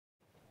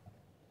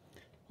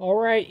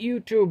Alright,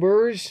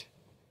 YouTubers,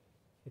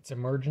 it's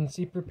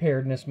Emergency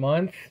Preparedness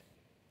Month.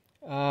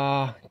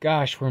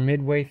 Gosh, we're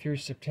midway through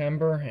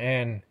September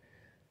and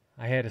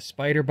I had a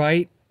spider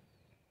bite.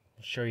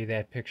 I'll show you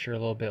that picture a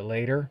little bit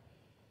later.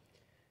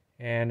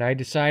 And I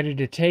decided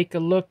to take a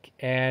look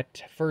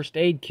at first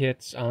aid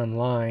kits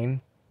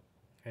online.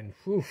 And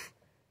whew,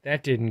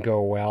 that didn't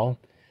go well.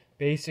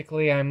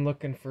 Basically, I'm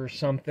looking for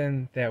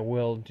something that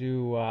will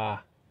do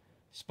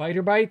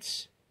spider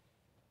bites,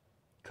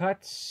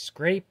 cuts,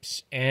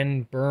 scrapes,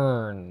 and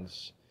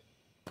burns.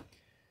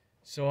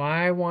 So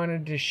I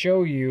wanted to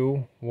show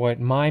you what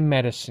my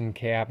medicine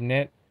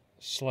cabinet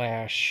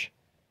slash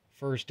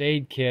first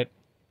aid kit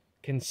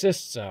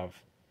consists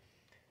of.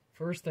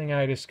 First thing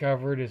I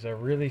discovered is a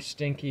really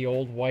stinky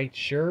old white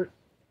shirt.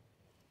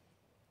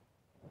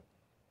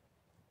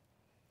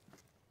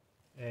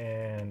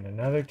 And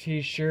another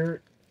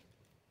t-shirt.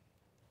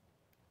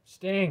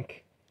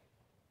 Stink.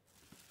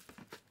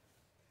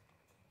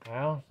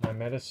 Well, my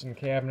medicine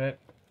cabinet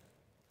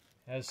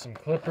has some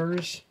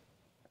clippers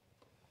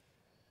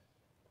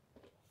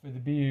for the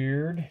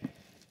beard.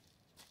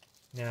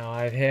 Now,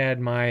 I've had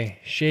my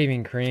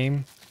shaving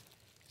cream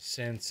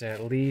since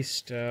at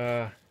least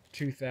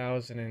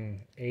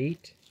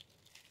 2008.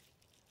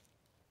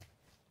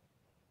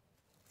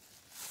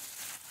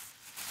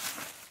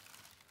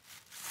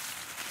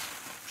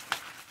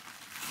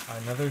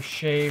 Another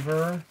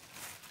shaver.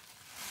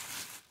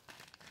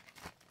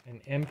 An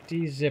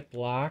empty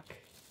Ziploc.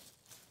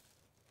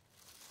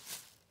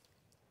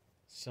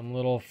 Some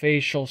little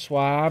facial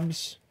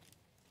swabs.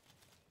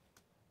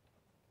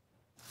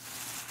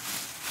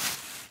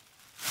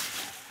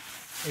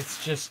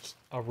 It's just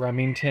a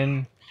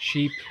Remington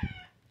cheap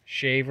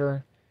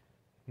shaver.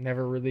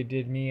 Never really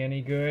did me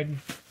any good.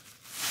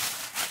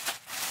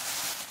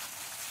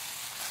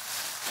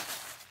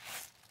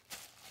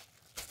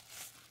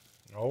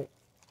 Oh,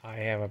 I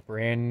have a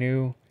brand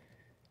new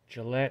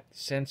Gillette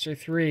Sensor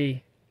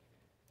 3.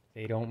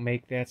 They don't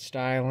make that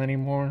style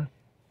anymore.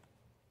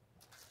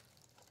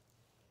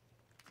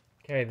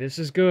 Okay, this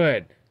is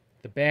good.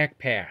 The back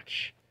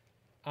patch.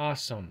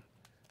 Awesome.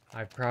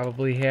 I've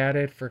probably had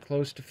it for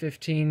close to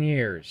 15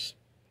 years.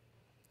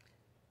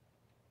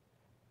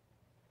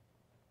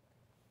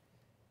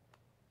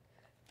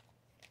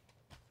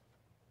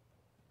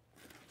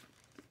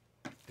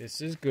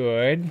 This is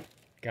good.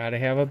 Gotta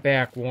have a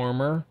back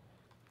warmer.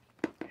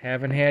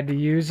 Haven't had to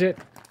use it.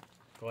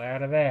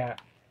 Glad of that.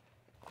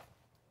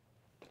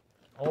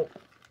 Oh,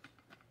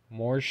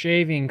 more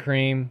shaving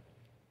cream.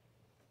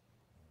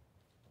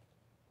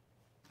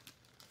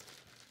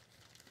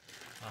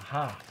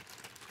 Aha.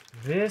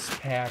 This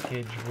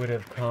package would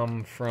have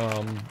come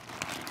from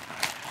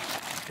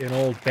an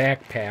old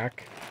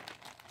backpack.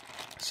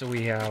 So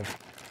we have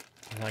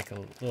like a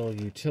little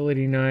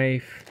utility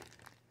knife,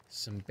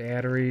 some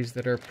batteries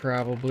that are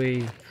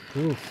probably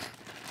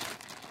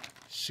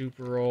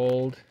super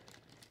old.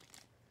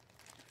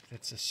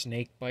 That's a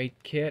snake bite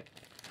kit,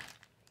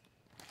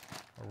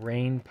 a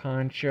rain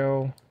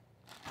poncho,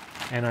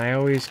 and I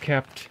always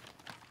kept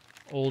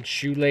old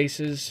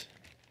shoelaces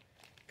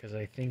because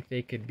I think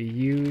they could be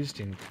used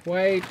in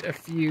quite a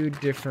few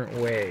different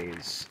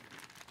ways.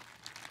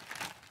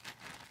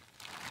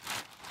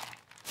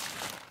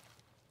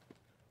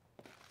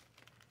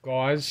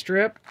 Gauze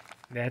strip,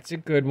 that's a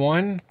good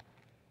one.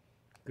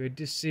 Good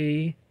to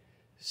see.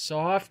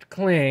 Soft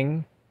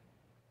cling,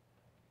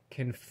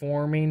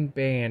 conforming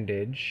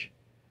bandage,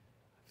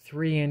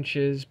 3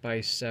 inches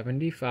by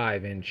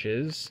 75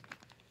 inches.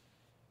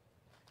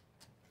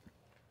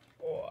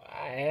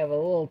 I have a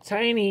little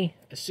tiny,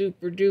 a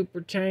super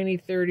duper tiny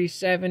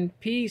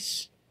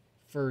 37-piece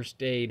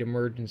first aid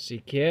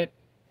emergency kit.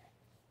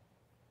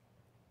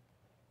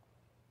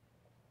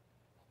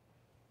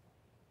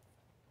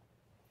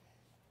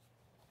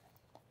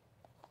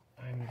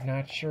 I'm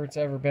not sure it's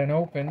ever been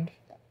opened.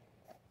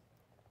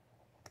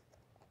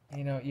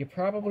 You know, you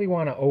probably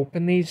want to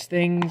open these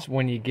things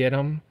when you get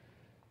them.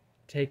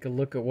 Take a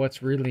look at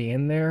what's really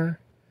in there.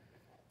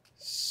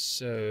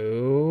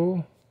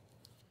 So,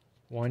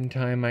 one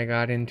time I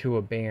got into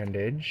a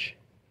bandage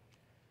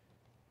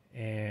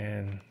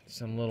and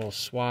some little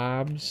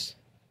swabs,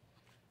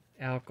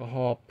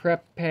 alcohol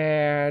prep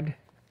pad,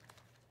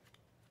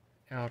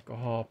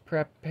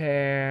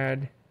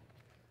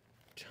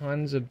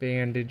 tons of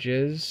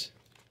bandages,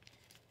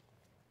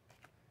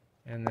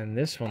 and then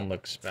this one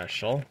looks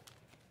special,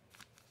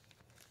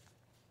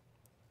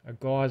 a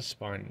gauze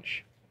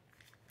sponge,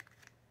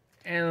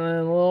 and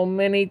a little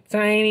mini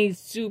tiny,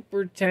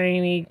 super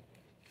tiny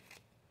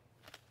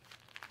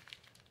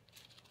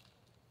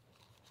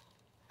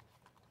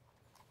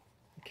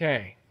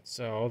okay,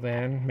 so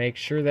then make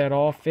sure that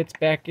all fits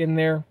back in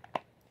there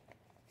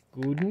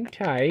good and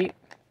tight.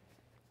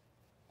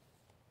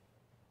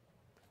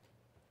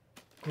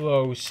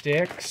 Glow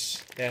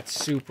sticks, that's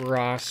super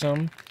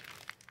awesome.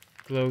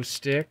 Glow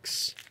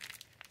sticks.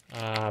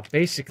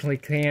 Basically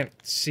can't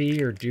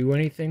see or do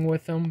anything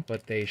with them,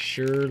 but they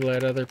sure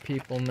let other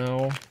people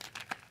know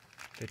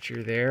that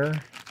you're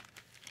there.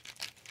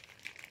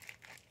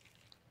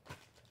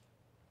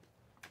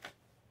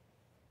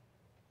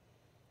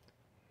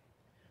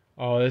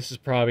 Oh, this is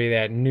probably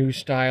that new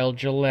style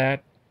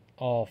Gillette.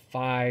 All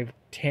 5,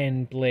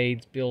 10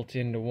 blades built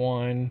into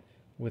one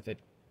with a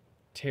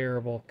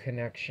terrible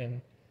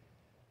connection.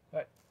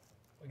 But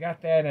we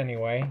got that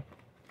anyway.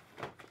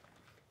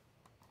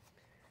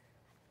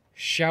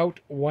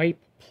 Shout Wipe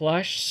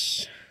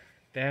Plus.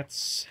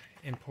 That's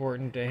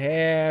important to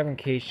have in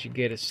case you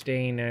get a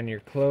stain on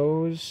your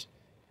clothes.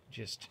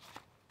 Just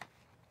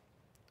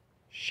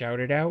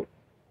shout it out,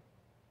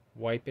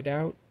 wipe it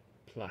out,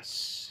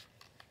 plus.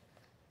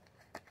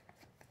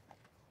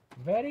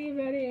 Very,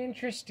 very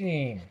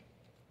interesting.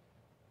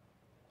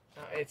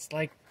 It's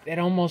like it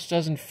almost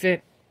doesn't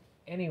fit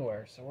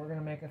anywhere, so we're going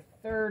to make a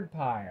third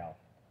pile.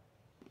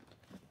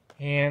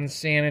 Hand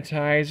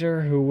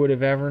sanitizer, who would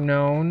have ever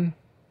known?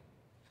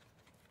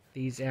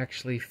 These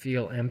actually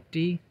feel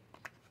empty,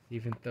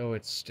 even though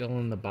it's still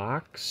in the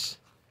box.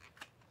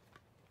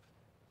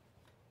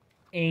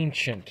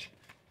 Ancient.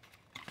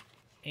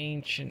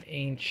 Ancient,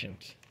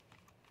 ancient.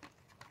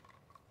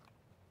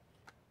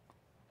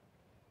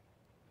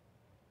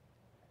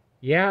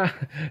 Yeah,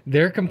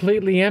 they're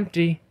completely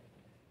empty.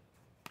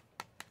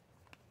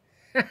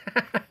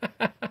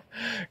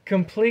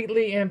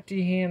 Completely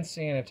empty hand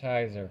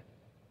sanitizer.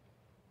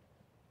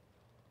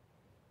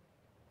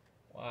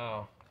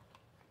 Wow.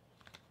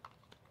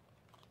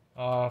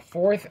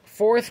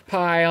 Fourth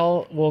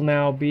pile will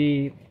now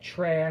be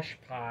trash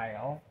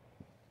pile.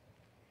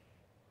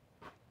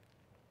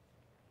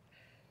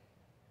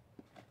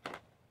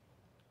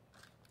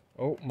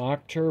 Oh,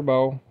 Mach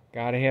Turbo.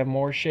 Gotta have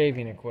more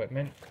shaving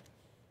equipment.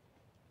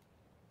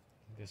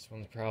 This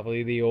one's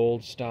probably the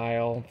old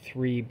style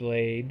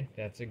 3-blade.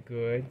 That's a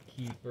good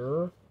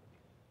keeper.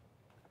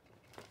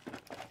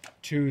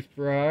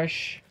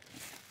 Toothbrush.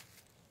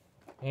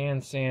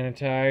 Hand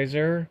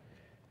sanitizer.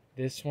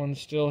 This one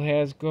still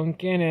has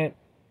gunk in it.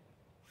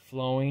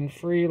 Flowing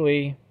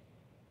freely.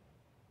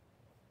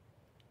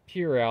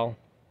 Purell.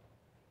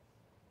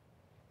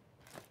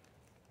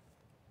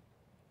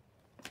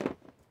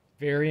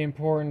 Very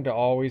important to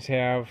always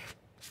have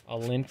a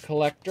lint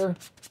collector.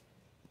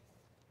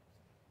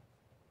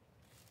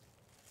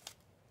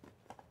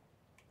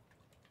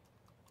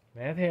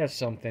 That has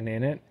something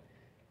in it.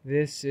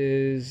 This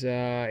is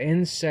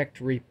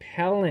insect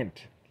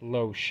repellent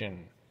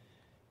lotion.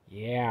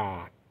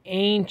 Yeah,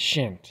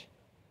 ancient.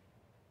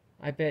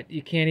 I bet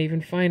you can't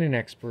even find an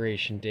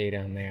expiration date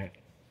on that.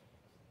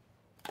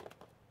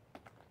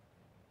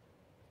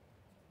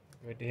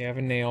 Good to have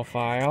a nail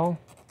file.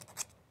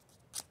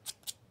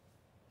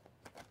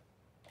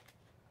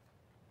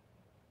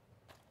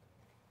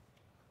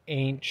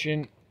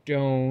 Ancient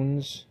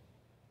Doan's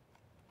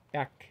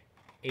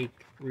backache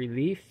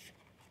relief.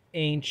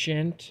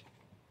 Ancient.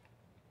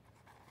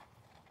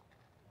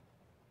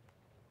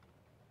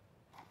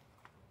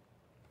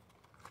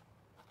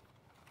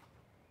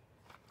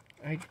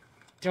 I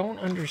don't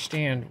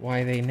understand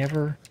why they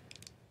never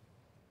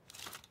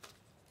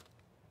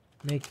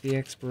make the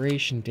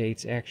expiration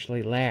dates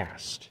actually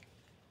last.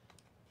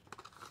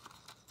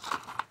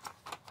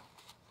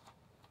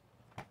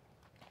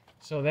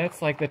 So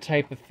that's like the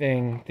type of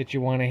thing that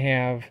you want to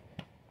have,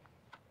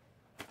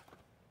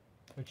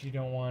 but you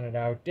don't want it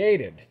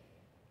outdated.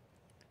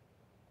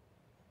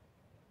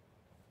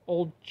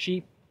 Old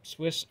cheap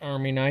Swiss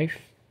Army knife.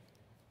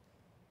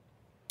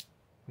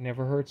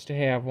 Never hurts to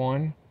have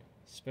one,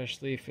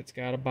 especially if it's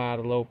got a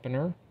bottle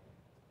opener.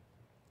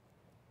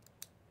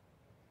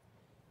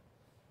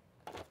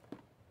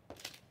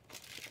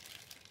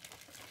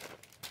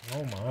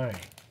 Oh my.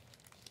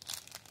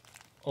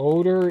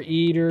 Odor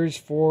eaters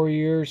for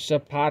your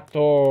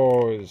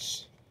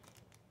zapatos.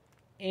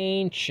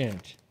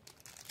 Ancient.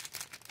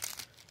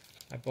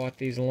 I bought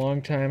these a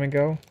long time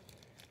ago.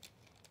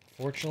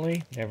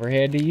 Fortunately, never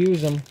had to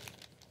use them.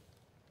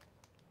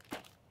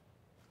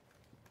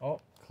 Oh,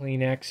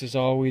 Kleenex is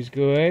always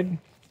good.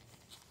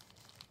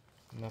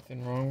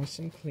 Nothing wrong with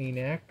some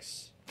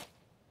Kleenex.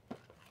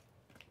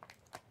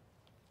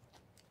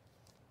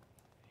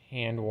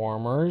 Hand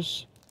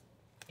warmers.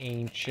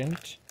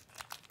 Ancient.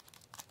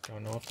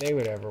 Don't know if they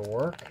would ever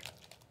work.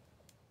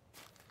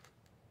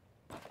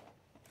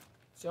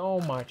 So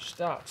much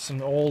stuff.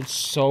 Some old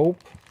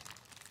soap.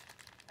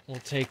 We'll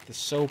take the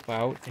soap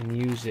out and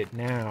use it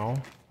now.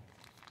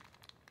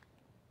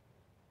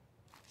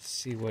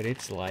 See what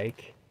it's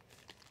like.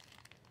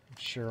 I'm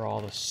sure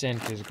all the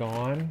scent is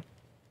gone.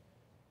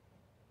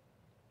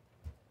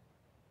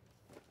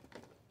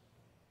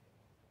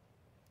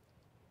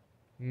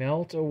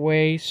 Melt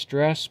Away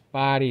Stress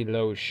Body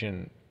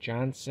Lotion.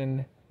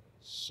 Johnson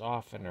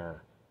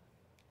Softener.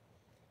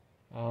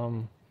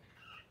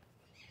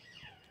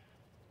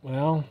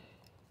 Well,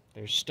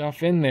 there's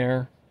stuff in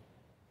there.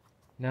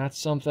 Not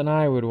something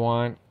I would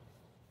want.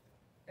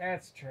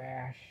 That's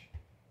trash.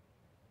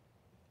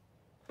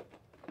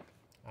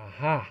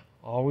 Aha.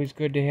 Always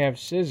good to have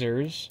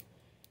scissors.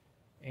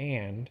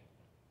 And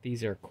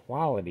these are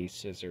quality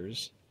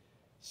scissors.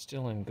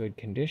 Still in good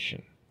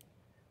condition.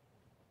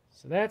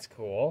 So that's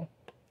cool.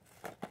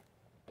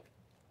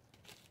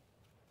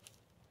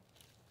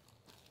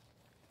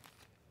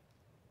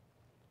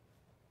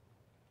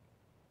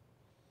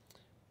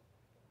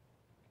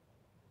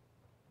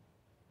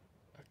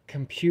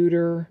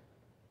 computer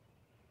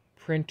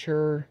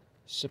printer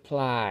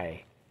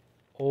supply.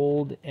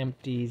 Old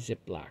empty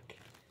Ziploc.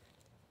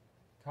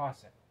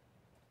 Toss it.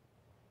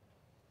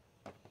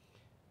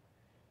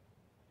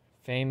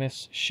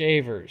 Famous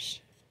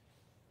shavers.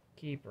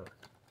 Keeper.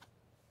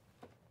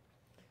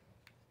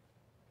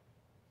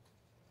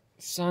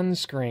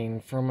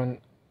 Sunscreen from a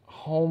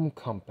home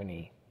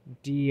company.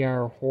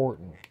 D.R.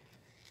 Horton.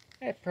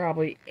 That's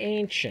probably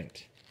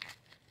ancient.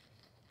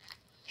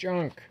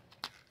 Junk.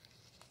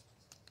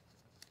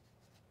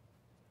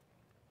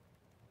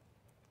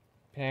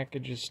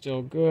 Package is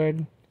still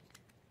good.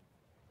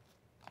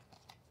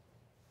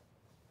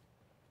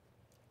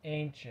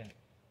 Ancient.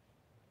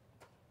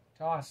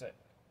 Toss it.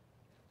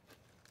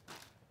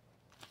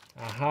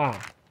 Aha.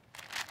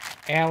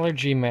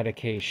 Allergy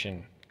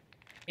medication.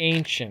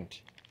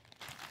 Ancient.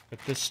 But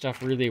this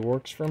stuff really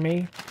works for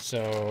me.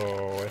 So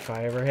if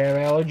I ever have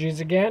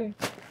allergies again,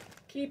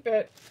 keep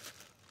it.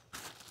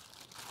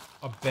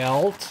 A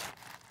belt.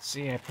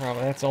 See,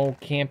 that's old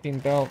camping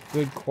belt.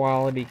 Good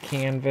quality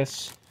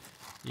canvas.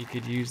 You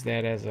could use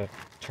that as a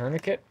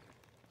tourniquet.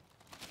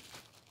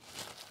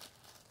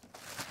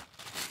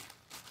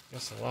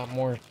 Guess a lot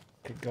more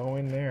could go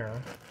in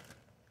there.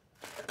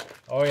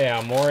 Oh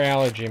yeah, more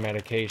allergy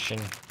medication.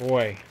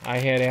 Boy, I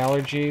had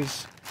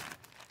allergies,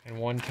 and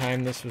one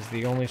time this was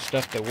the only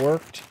stuff that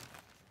worked.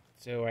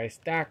 So I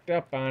stocked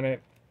up on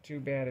it. Too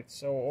bad it's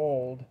so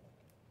old.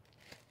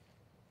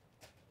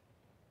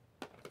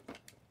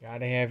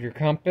 Gotta have your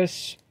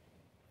compass.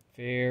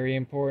 Very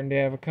important to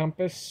have a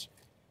compass.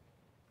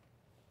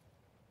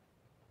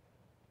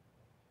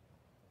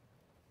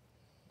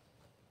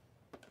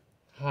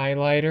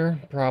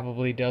 Highlighter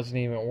probably doesn't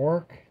even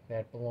work.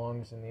 That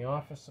belongs in the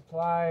office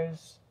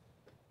supplies.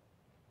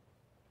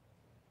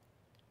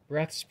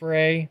 Breath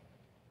spray.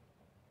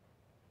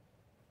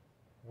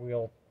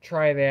 We'll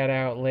try that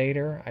out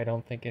later. I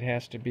don't think it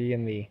has to be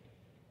in the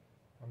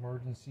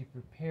emergency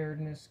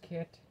preparedness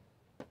kit.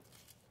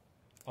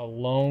 A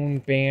lone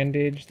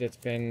bandage that's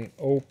been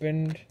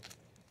opened.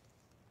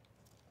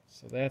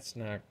 So that's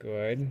not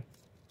good.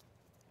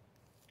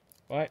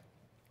 But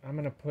I'm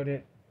going to put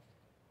it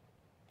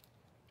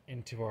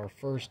into our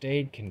first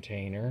aid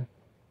container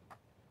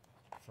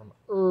from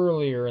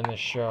earlier in the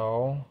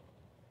show,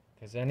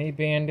 because any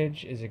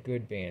bandage is a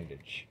good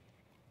bandage.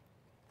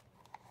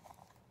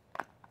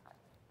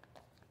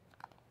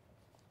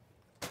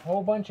 A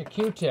whole bunch of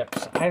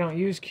Q-tips. I don't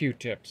use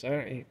Q-tips.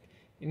 You're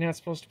not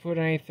supposed to put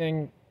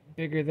anything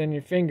bigger than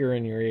your finger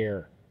in your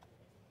ear.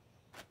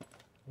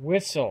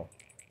 Whistle.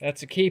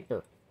 That's a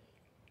keeper.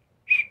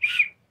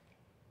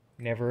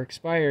 Never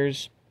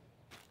expires.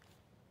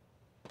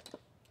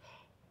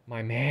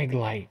 My mag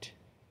light.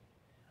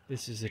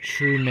 This is a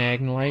true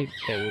mag light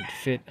that would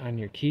fit on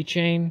your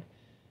keychain,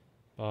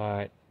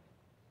 but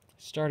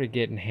started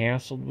getting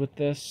hassled with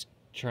this,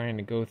 trying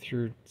to go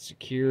through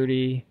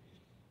security,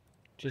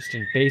 just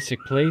in basic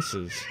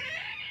places.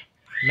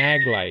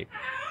 Mag light.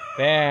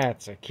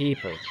 That's a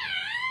keeper.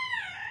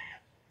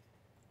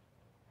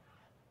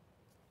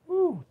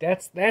 Woo,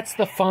 that's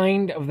the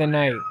find of the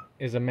night,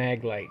 is a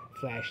mag light,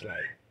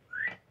 flashlight.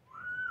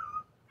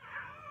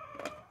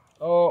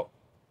 Oh,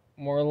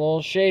 more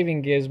little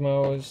shaving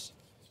gizmos.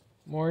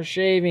 More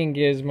shaving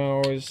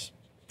gizmos.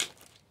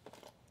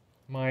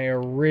 My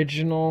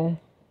original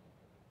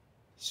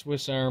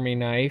Swiss Army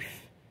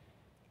knife.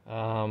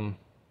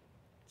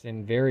 It's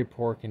in very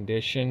poor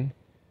condition.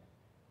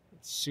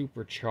 It's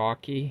super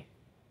chalky.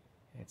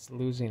 It's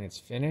losing its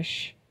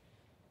finish.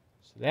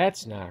 So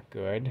that's not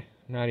good.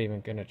 I'm not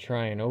even going to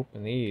try and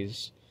open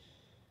these.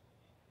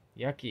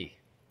 Yucky.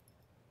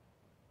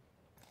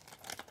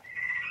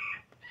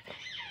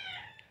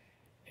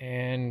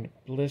 And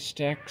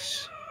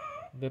Blistex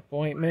lip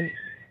ointment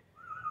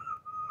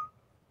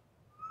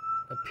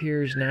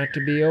appears not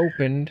to be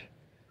opened.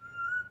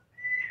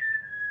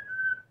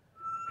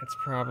 It's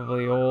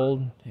probably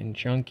old and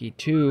junky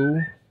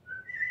too.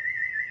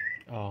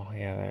 Oh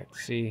yeah,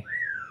 see,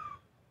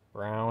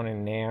 brown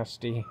and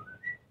nasty.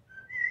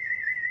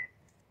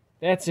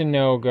 That's a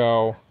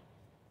no-go.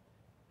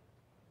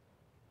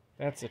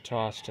 That's a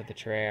toss to the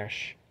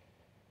trash.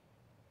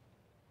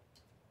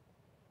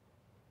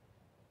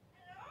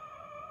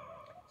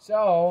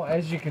 So,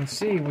 as you can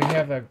see, we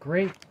have a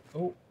great...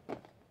 Oh,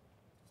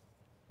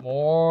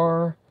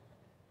 more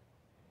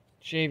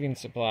shaving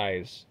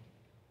supplies.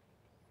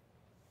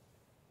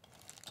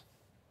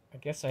 I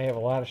guess I have a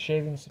lot of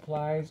shaving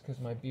supplies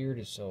because my beard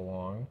is so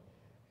long.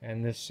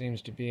 And this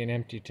seems to be an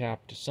empty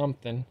top to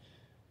something.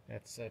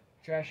 That's a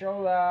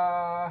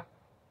trashola.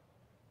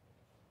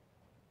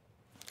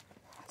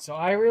 So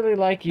I really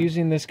like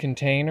using this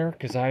container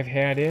because I've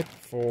had it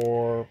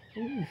for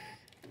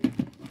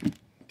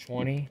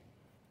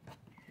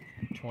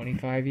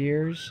 25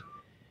 years.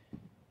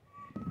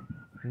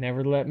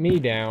 Never let me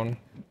down.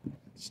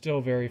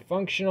 Still very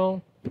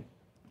functional.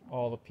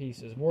 All the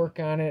pieces work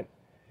on it.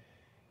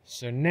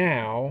 So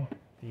now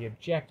the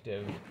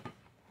objective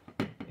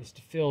is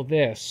to fill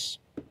this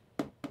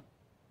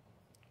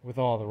with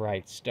all the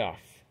right stuff.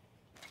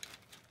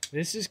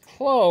 This is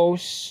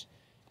close.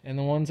 And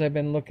the ones I've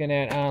been looking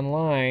at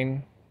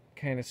online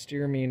kind of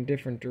steer me in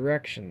different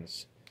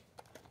directions.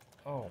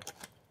 Oh.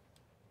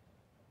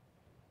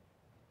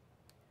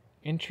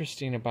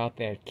 Interesting about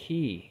that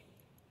key.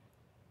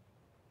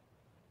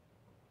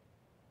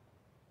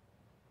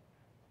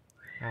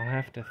 I'll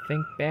have to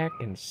think back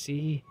and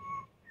see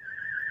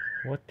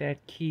what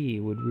that key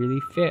would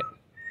really fit.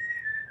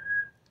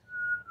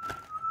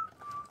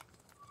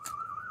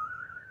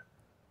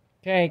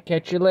 Okay,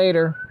 catch you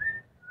later.